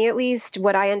 for me at least,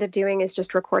 what I end up doing is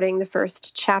just recording the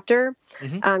first chapter,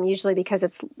 usually because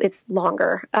it's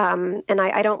longer, and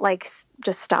I don't like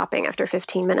just stopping after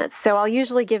 15 minutes. So I'll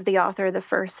usually give the author the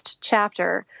first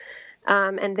chapter,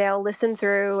 and they'll listen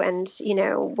through, and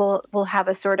we'll have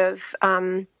a sort of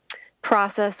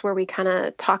process where we kind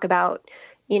of talk about,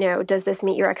 does this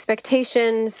meet your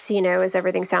expectations? Is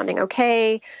everything sounding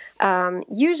okay?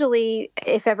 Usually,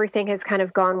 if everything has kind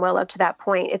of gone well up to that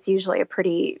point, it's usually a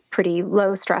pretty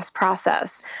low stress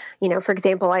process. For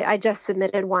example, I just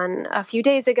submitted one a few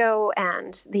days ago,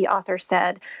 and the author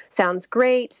said, "Sounds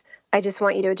great. I just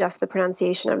want you to adjust the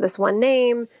pronunciation of this one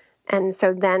name." And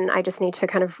so then I just need to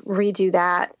kind of redo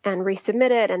that and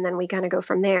resubmit it, and then we kind of go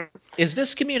from there. Is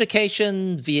this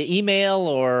communication via email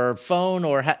or phone,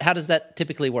 or how does that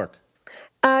typically work?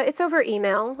 It's over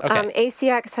email. Okay.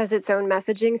 ACX has its own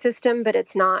messaging system, but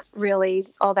it's not really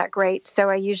all that great. So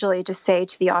I usually just say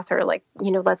to the author,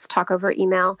 let's talk over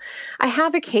email. I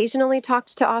have occasionally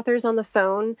talked to authors on the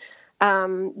phone,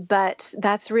 but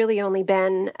that's really only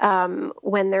been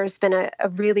when there's been a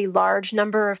really large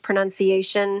number of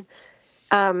pronunciation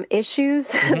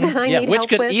issues that I need which help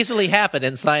could with. easily happen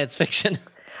in science fiction.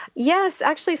 Yes,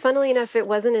 actually, funnily enough, it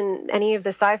wasn't in any of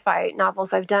the sci-fi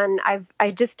novels I've done.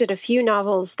 I just did a few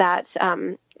novels that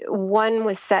one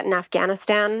was set in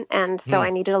Afghanistan, and so I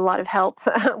needed a lot of help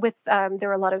with. There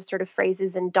were a lot of sort of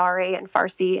phrases in Dari and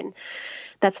Farsi, and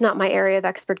that's not my area of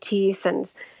expertise.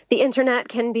 And the internet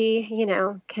can be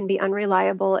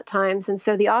unreliable at times. And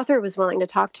so the author was willing to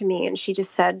talk to me, and she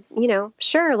just said,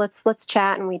 sure, let's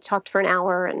chat. And we talked for an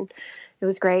hour, and it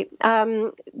was great.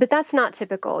 But that's not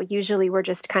typical. Usually we're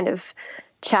just kind of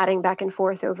chatting back and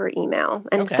forth over email.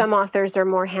 And some authors are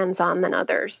more hands-on than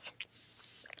others.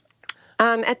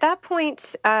 At that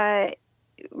point,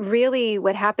 really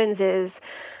what happens is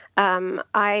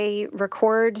I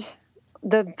record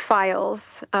the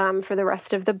files for the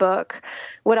rest of the book.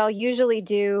 What I'll usually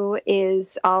do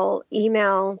is I'll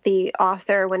email the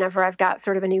author whenever I've got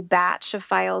sort of a new batch of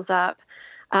files up.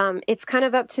 It's kind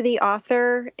of up to the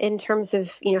author in terms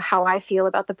of, how I feel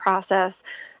about the process.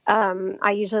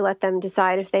 I usually let them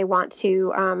decide if they want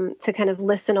to kind of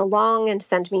listen along and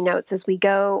send me notes as we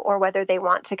go, or whether they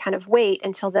want to kind of wait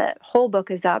until the whole book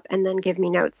is up and then give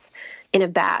me notes in a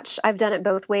batch. I've done it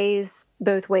both ways.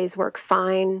 Both ways work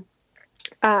fine.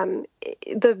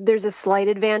 There's a slight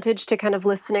advantage to kind of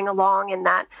listening along in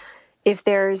that if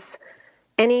there's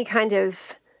any kind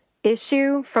of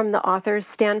issue from the author's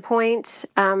standpoint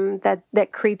that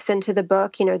creeps into the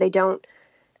book, they don't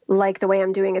like the way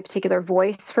I'm doing a particular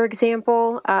voice, for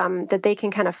example, that they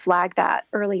can kind of flag that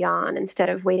early on instead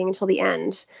of waiting until the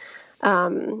end.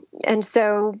 And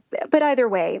so, but either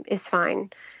way is fine.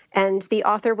 And the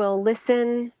author will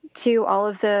listen to all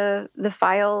of the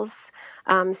files.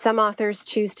 Some authors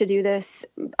choose to do this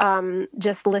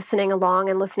just listening along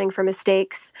and listening for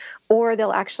mistakes, or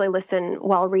they'll actually listen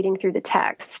while reading through the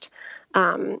text.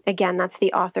 Again, that's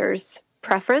the author's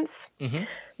preference. Mm-hmm.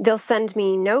 They'll send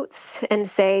me notes and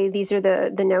say, these are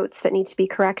the notes that need to be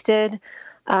corrected.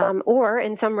 Or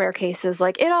in some rare cases,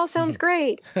 like, it all sounds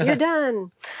great, you're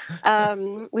done,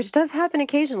 which does happen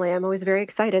occasionally. I'm always very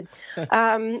excited.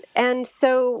 And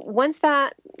so once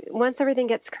everything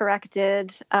gets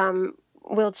corrected,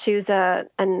 we'll choose a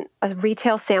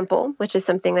retail sample, which is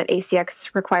something that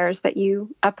ACX requires that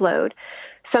you upload.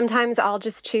 Sometimes I'll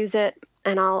just choose it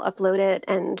and I'll upload it,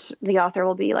 and the author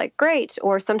will be like, great.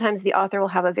 Or sometimes the author will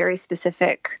have a very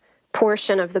specific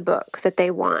portion of the book that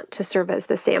they want to serve as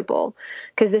the sample,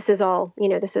 because this is all,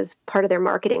 this is part of their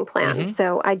marketing plan. Mm-hmm.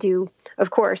 So I do,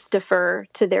 of course, defer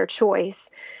to their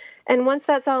choice. And once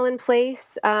that's all in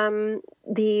place,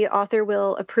 the author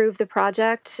will approve the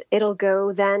project. It'll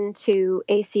go then to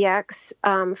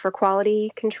ACX for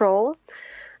quality control.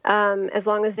 As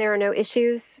long as there are no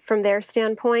issues from their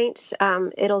standpoint,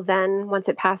 it'll then, once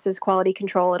it passes quality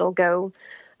control, it'll go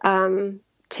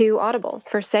to Audible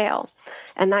for sale.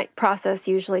 And that process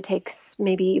usually takes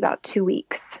maybe about 2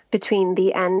 weeks between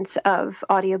the end of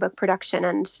audiobook production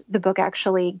and the book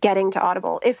actually getting to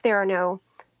Audible, if there are no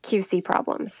QC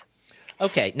problems.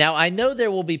 Okay. Now, I know there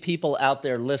will be people out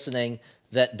there listening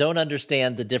that don't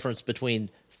understand the difference between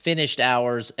finished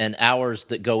hours and hours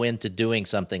that go into doing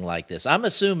something like this? I'm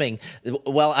assuming,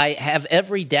 well, I have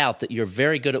every doubt that you're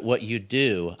very good at what you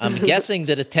do. I'm guessing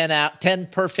that a 10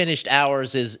 per finished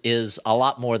hours is a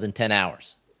lot more than 10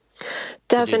 hours.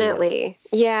 Definitely.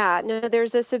 Yeah. No,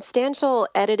 there's a substantial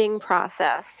editing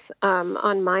process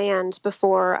on my end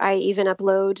before I even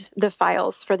upload the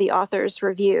files for the author's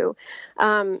review.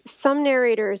 Some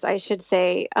narrators, I should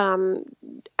say, kind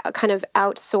of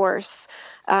outsource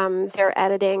their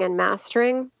editing and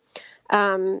mastering.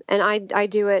 And I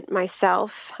do it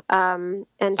myself. And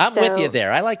I'm with you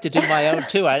there. I like to do my own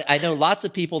too. I know lots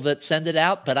of people that send it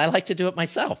out, but I like to do it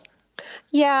myself.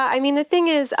 Yeah, I mean, the thing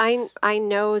is, I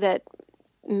know that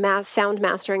sound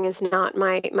mastering is not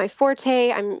my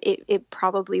forte. It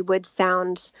probably would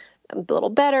sound a little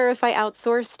better if I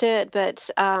outsourced it, but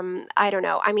I don't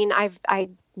know. I mean, I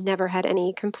never had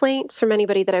any complaints from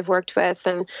anybody that I've worked with,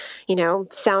 and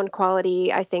sound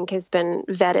quality I think has been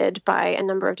vetted by a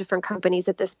number of different companies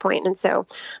at this point, and so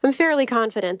I'm fairly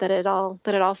confident that it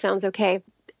all sounds okay.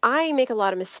 I make a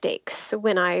lot of mistakes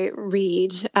when I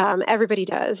read. Everybody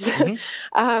does.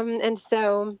 Mm-hmm. And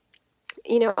so,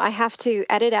 I have to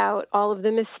edit out all of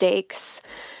the mistakes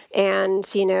and,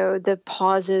 the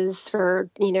pauses for,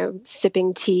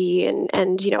 sipping tea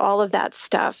and all of that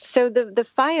stuff. So the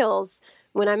files,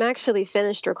 when I'm actually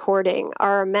finished recording,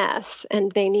 are a mess,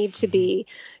 and they need to be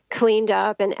cleaned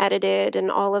up and edited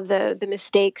and all of the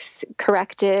mistakes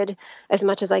corrected as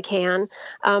much as I can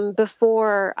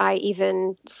before I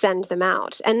even send them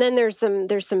out. And then there's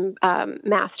some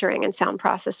mastering and sound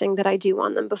processing that I do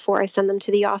on them before I send them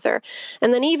to the author.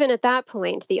 And then even at that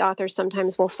point, the author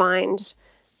sometimes will find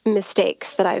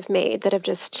mistakes that I've made that have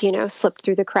just, slipped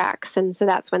through the cracks. And so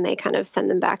that's when they kind of send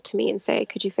them back to me and say,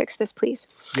 could you fix this, please?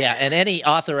 Yeah, and any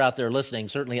author out there listening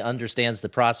certainly understands the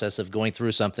process of going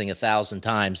through something 1,000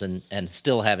 times and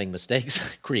still having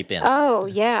mistakes creep in. Oh,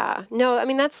 yeah. No, I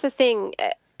mean, that's the thing.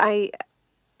 I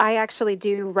actually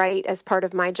do write as part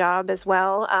of my job as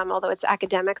well, although it's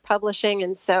academic publishing.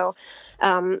 And so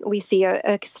we see an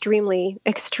extremely,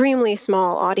 extremely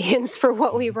small audience for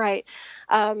what we write.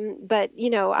 But,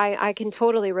 I can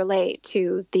totally relate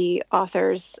to the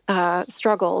author's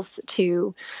struggles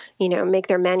to, make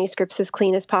their manuscripts as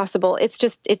clean as possible.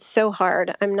 It's so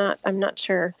hard. I'm not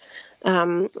sure.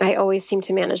 I always seem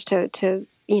to manage to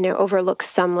overlook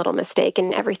some little mistake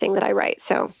in everything that I write.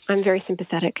 So I'm very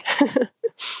sympathetic.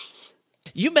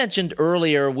 You mentioned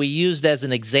earlier, we used as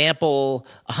an example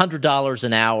 $100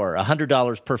 an hour,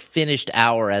 $100 per finished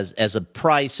hour as a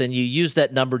price, and you used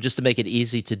that number just to make it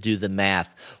easy to do the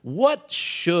math. What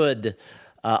should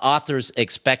authors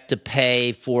expect to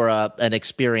pay for an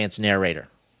experienced narrator?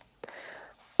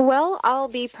 Well, I'll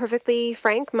be perfectly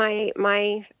frank. My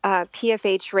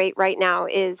PFH rate right now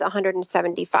is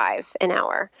 $175 an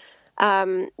hour,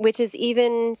 which is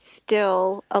even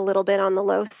still a little bit on the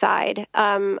low side.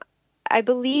 I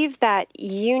believe that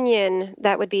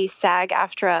that would be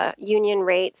SAG-AFTRA union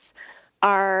rates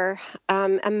are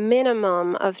a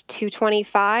minimum of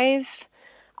 $225.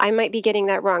 I might be getting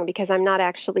that wrong because I'm not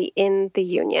actually in the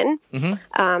union,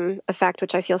 a fact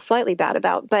which I feel slightly bad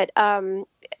about. But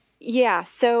yeah,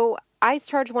 so I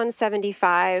charge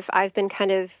 $175. I've been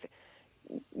kind of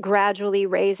gradually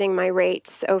raising my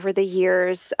rates over the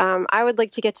years. I would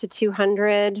like to get to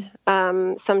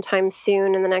 $200 sometime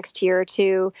soon in the next year or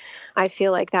two. I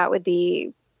feel like that would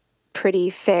be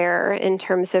pretty fair in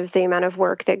terms of the amount of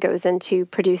work that goes into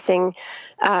producing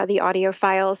the audio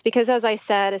files. Because as I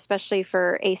said, especially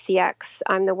for ACX,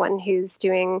 I'm the one who's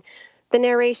doing the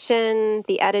narration,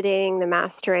 the editing, the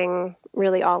mastering,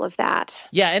 really all of that.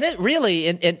 Yeah, and it really,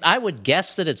 and I would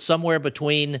guess that it's somewhere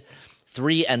between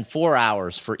 3 and 4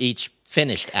 hours for each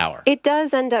finished hour. It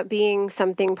does end up being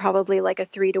something probably like a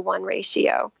 3-to-1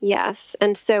 ratio, yes.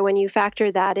 And so when you factor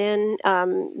that in,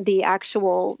 the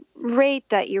actual rate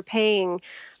that you're paying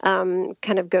kind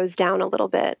of goes down a little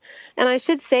bit. And I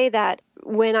should say that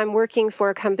when I'm working for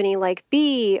a company like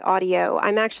B Audio,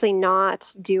 I'm actually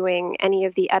not doing any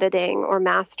of the editing or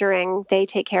mastering. They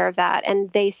take care of that, and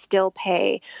they still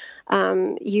pay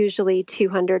usually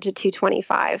 $200 to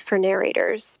 $225 for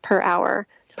narrators per hour,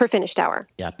 per finished hour.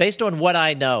 Yeah, based on what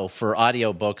I know for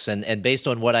audiobooks and based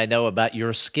on what I know about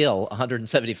your skill,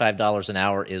 $175 an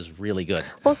hour is really good.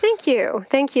 Well, thank you.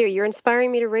 Thank you. You're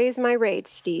inspiring me to raise my rates,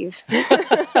 Steve.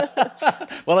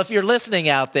 Well, if you're listening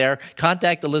out there,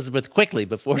 contact Elizabeth quickly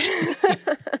before she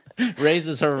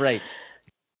raises her rates.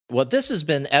 Well, this has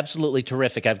been absolutely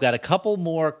terrific. I've got a couple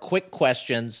more quick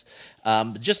questions.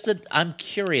 Just that I'm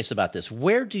curious about this.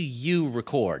 Where do you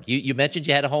record? You mentioned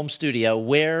you had a home studio.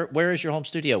 Where is your home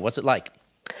studio? What's it like?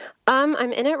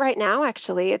 I'm in it right now,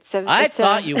 actually. I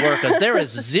thought you were, because there is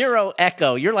zero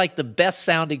echo. You're like the best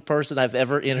sounding person I've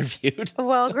ever interviewed.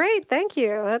 Well, great. Thank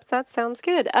you. That sounds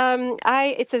good.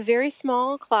 It's a very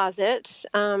small closet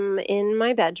in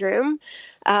my bedroom.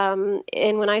 And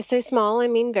when I say small, I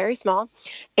mean very small.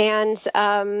 And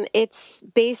it's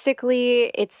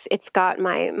got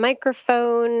my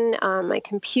microphone, my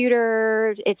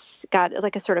computer. It's got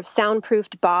like a sort of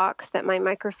soundproofed box that my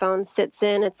microphone sits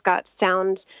in. It's got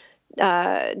sound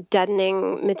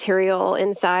deadening material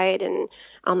inside and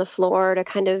on the floor to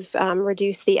kind of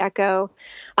reduce the echo.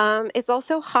 It's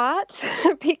also hot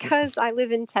because I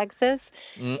live in Texas,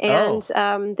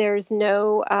 and there's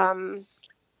no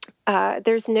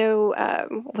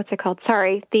what's it called?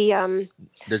 Sorry,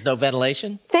 there's no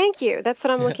ventilation. Thank you. That's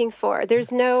what I'm looking for.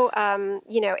 There's no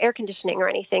air conditioning or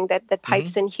anything that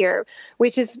pipes in here,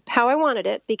 which is how I wanted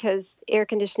it, because air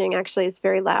conditioning actually is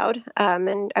very loud,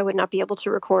 and I would not be able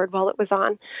to record while it was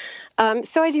on.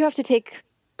 So I do have to take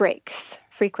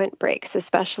frequent breaks,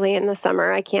 especially in the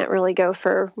summer. I can't really go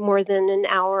for more than an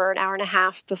hour and a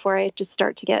half before I just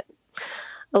start to get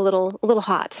a little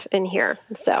hot in here.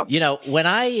 So, when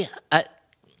I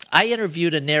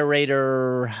interviewed a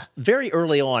narrator very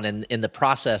early on in the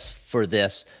process for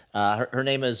this. Her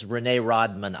name is Renee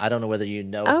Rodman. I don't know whether you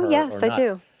know her. Oh, yes, or not. I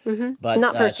do. Mm-hmm. But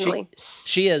not personally.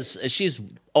 She's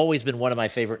always been one of my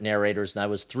favorite narrators, and I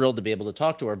was thrilled to be able to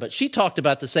talk to her. But she talked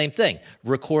about the same thing,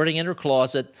 recording in her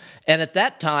closet. And at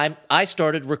that time, I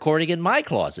started recording in my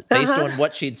closet based on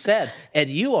what she'd said. And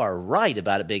you are right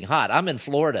about it being hot. I'm in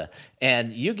Florida,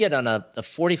 and you get on a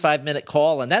 45-minute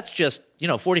call, and that's just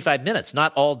 45 minutes,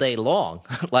 not all day long,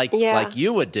 like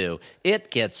you would do. It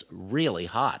gets really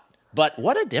hot. But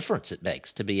what a difference it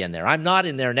makes to be in there. I'm not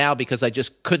in there now because I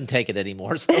just couldn't take it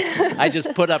anymore. So I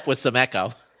just put up with some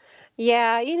echo.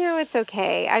 Yeah, it's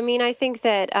okay. I mean, I think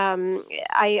that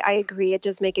I agree. It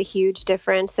does make a huge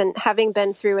difference. And having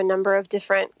been through a number of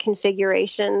different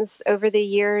configurations over the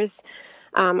years,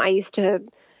 I used to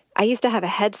have a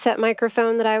headset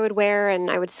microphone that I would wear, and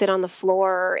I would sit on the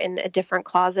floor in a different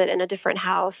closet in a different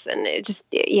house. And it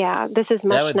just, this is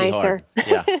much nicer.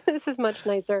 Yeah. This is much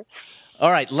nicer. All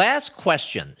right, last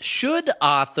question. Should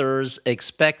authors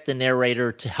expect the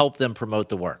narrator to help them promote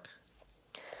the work?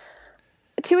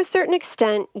 To a certain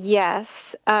extent,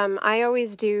 yes. I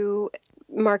always do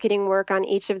marketing work on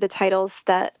each of the titles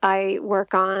that I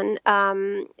work on.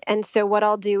 And so what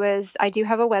I'll do is I do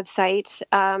have a website,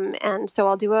 and so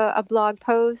I'll do a blog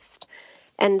post,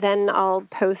 and then I'll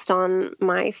post on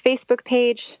my Facebook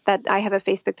page. That I have a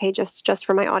Facebook page just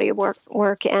for my audio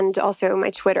work, and also my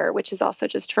Twitter, which is also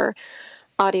just for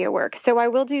audio work. So I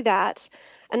will do that.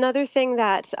 Another thing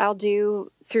that I'll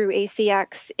do through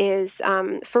ACX is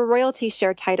for royalty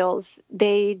share titles,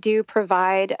 they do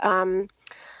provide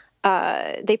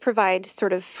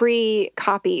sort of free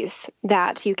copies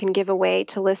that you can give away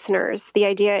to listeners. The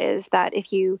idea is that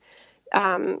if you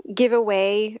give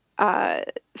away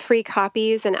free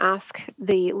copies and ask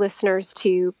the listeners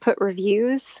to put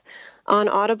reviews on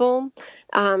Audible,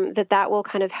 that will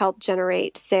kind of help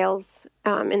generate sales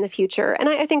in the future. And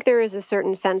I think there is a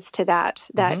certain sense to that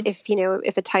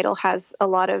if a title has a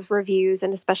lot of reviews,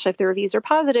 and especially if the reviews are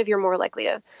positive, you're more likely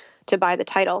to buy the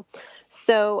title.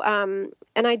 So,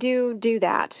 and I do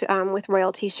that with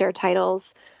royalty share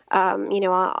titles.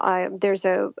 There's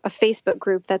a Facebook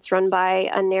group that's run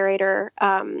by a narrator,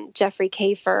 Jeffrey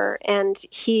Kafer, and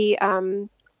he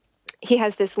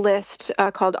has this list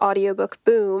called Audiobook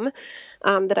Boom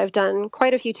that I've done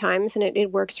quite a few times, and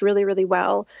it works really, really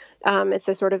well. It's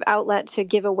a sort of outlet to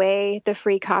give away the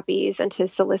free copies and to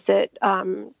solicit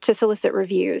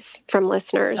reviews from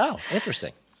listeners. Oh,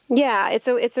 interesting. Yeah, it's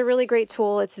a really great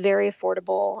tool. It's very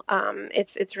affordable.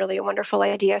 It's really a wonderful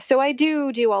idea. So I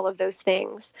do all of those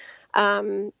things.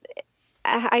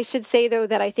 I should say, though,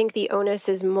 that I think the onus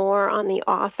is more on the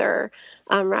author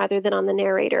rather than on the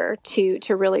narrator to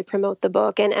really promote the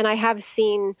book. And I have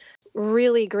seen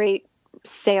really great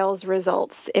sales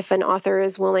results if an author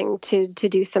is willing to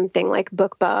do something like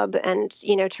BookBub and,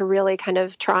 to really kind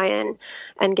of try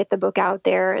and get the book out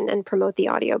there and promote the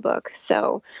audiobook.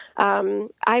 So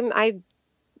I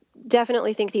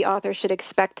definitely think the author should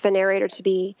expect the narrator to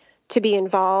be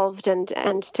involved and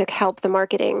to help the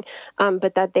marketing,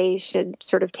 but that they should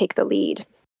sort of take the lead.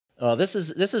 Oh, this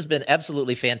has been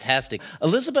absolutely fantastic.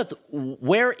 Elizabeth,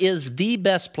 where is the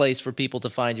best place for people to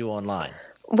find you online?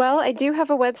 Well, I do have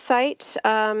a website.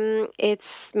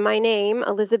 It's my name,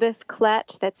 Elizabeth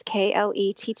Klett, that's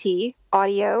Klett,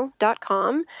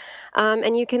 audio.com.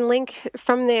 And you can link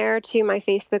from there to my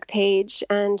Facebook page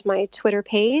and my Twitter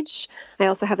page. I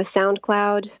also have a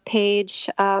SoundCloud page.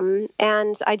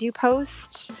 And I do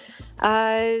post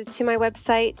to my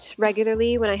website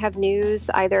regularly when I have news,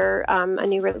 either a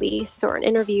new release or an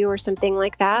interview or something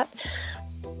like that.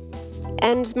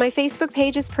 And my Facebook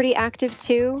page is pretty active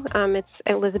too. It's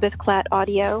Elizabeth Klett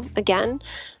Audio again.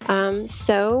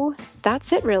 So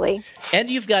that's it really. And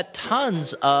you've got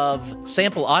tons of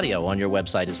sample audio on your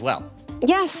website as well.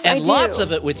 Yes, I do. And lots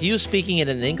of it with you speaking it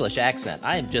in an English accent.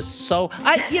 I am just so,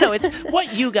 it's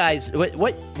what you guys,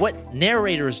 what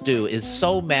narrators do is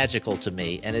so magical to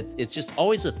me. And it's just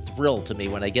always a thrill to me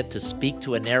when I get to speak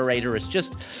to a narrator. It's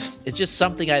just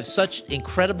something I have such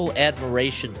incredible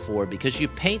admiration for, because you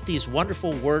paint these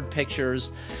wonderful word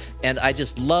pictures. And I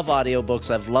just love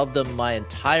audiobooks. I've loved them my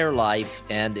entire life.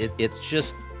 And it's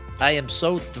just, I am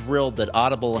so thrilled that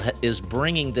Audible is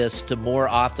bringing this to more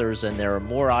authors, and there are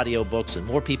more audiobooks and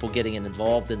more people getting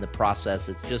involved in the process.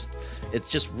 It's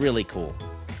just really cool.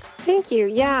 Thank you.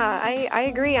 Yeah, I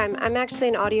agree. I'm actually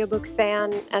an audiobook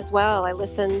fan as well. I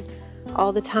listen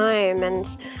all the time, and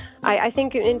I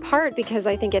think in part because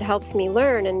I think it helps me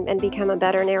learn and become a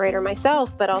better narrator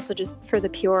myself, but also just for the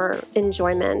pure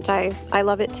enjoyment. I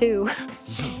love it too.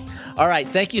 All right.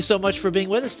 Thank you so much for being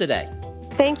with us today.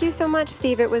 Thank you so much,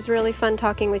 Steve. It was really fun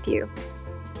talking with you.